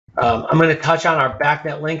I'm going to touch on our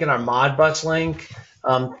Bacnet link and our ModBus link.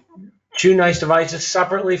 Two nice devices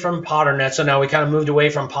separately from PotterNet. So now we kind of moved away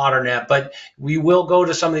from PotterNet, but we will go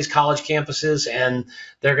to some of these college campuses and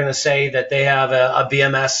they're going to say that they have a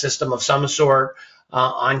BMS system of some sort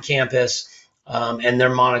on campus. And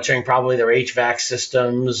they're monitoring probably their HVAC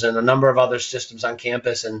systems and a number of other systems on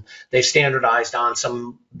campus, and they've standardized on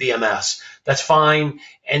some BMS. That's fine.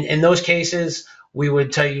 And in those cases, we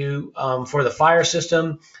would tell you for the fire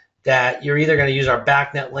system that you're either going to use our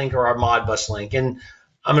Bacnet link or our ModBus link. And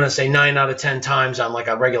I'm going to say 9 out of 10 times on like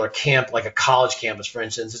a regular camp, like a college campus, for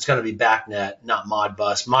instance, it's going to be Bacnet, not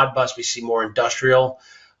ModBus. ModBus, we see more industrial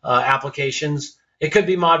applications. It could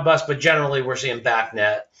be ModBus, but generally we're seeing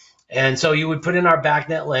Bacnet. And so you would put in our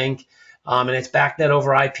Bacnet link, and it's Bacnet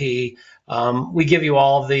over IP. We give you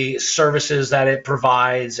all of the services that it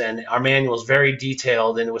provides, and our manual is very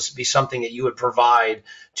detailed, and it would be something that you would provide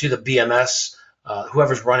to the BMS,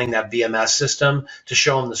 whoever's running that BMS system, to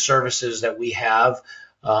show them the services that we have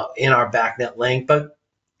in our Bacnet link. But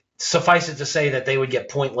suffice it to say that they would get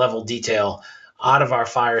point level detail out of our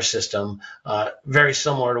fire system, very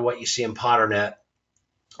similar to what you see in PotterNet,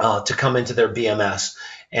 to come into their BMS.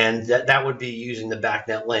 And that would be using the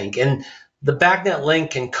Bacnet link. And the Bacnet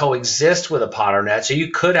link can coexist with a PotterNet. So you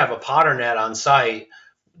could have a PotterNet on site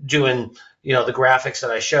doing, the graphics that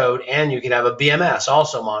I showed, and you could have a BMS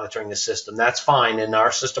also monitoring the system. That's fine, and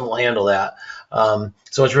our system will handle that.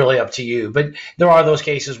 So it's really up to you. But there are those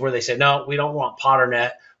cases where they say, no, we don't want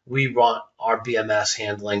PotterNet. We want our BMS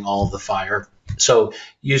handling all of the fire. So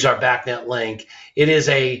use our Bacnet link. It is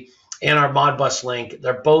and our ModBus link.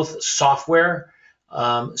 They're both software.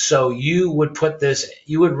 So you would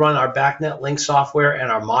run our Bacnet link software and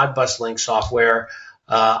our ModBus link software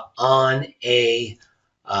on a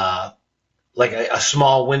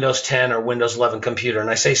small Windows 10 or Windows 11 computer. And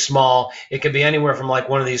I say small, it could be anywhere from like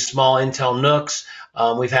one of these small Intel NUCs.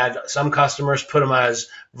 We've had some customers put them as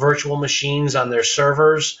virtual machines on their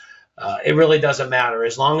servers. It really doesn't matter.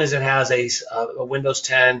 As long as it has a Windows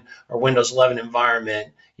 10 or Windows 11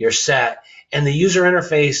 environment, you're set. And the user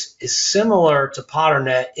interface is similar to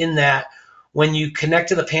PotterNet in that when you connect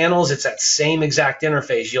to the panels, it's that same exact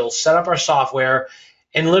interface. You'll set up our software,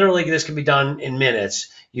 and literally this can be done in minutes.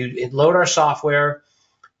 You load our software,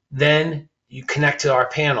 then you connect to our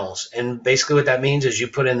panels. And basically what that means is you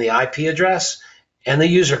put in the IP address and the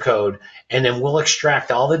user code, and then we'll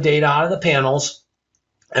extract all the data out of the panels,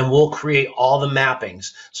 and we'll create all the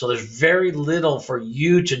mappings. So there's very little for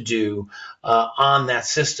you to do on that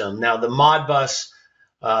system. Now, the ModBus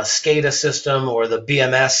SCADA system or the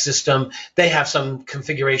BMS system, they have some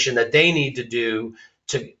configuration that they need to do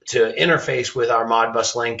to interface with our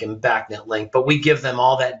ModBus link and Bacnet link. But we give them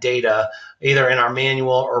all that data either in our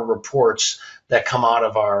manual or reports that come out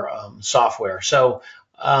of our software. So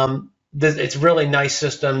it's a really nice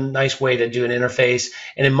system, nice way to do an interface.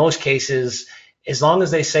 And in most cases, as long as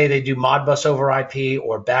they say they do ModBus over IP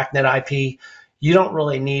or Bacnet IP, you don't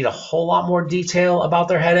really need a whole lot more detail about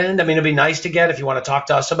their head end. I mean, it'd be nice to get if you want to talk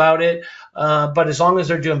to us about it. But as long as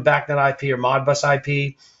they're doing Bacnet IP or ModBus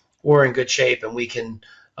IP, we're in good shape and we can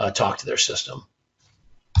talk to their system.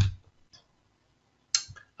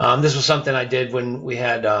 This was something I did when we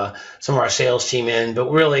had some of our sales team in, but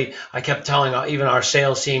really I kept telling even our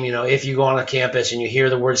sales team, if you go on a campus and you hear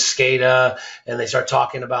the word SCADA and they start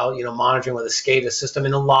talking about, monitoring with a SCADA system,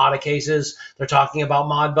 in a lot of cases, they're talking about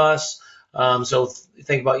ModBus. So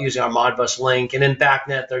think about using our ModBus link. And in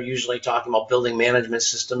Bacnet, they're usually talking about building management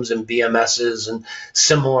systems and BMSs and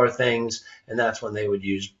similar things, and that's when they would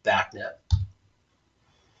use Bacnet.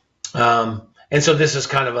 And so this is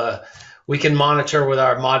kind of we can monitor with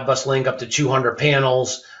our ModBus link up to 200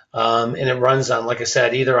 panels, and it runs on, like I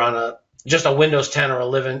said, either on just a Windows 10 or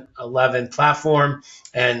 11 platform,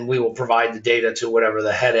 and we will provide the data to whatever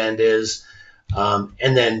the head end is. And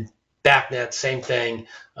then Bacnet, same thing.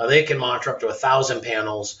 They can monitor up to 1,000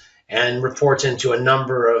 panels and reports into a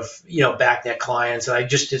number of Bacnet clients. And I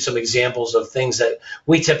just did some examples of things that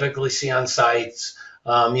we typically see on sites.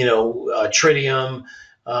 Tritium,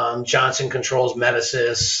 Johnson Controls,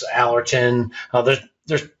 Metasys, Allerton.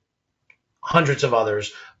 There's hundreds of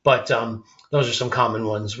others, but those are some common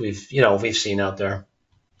ones we've seen out there.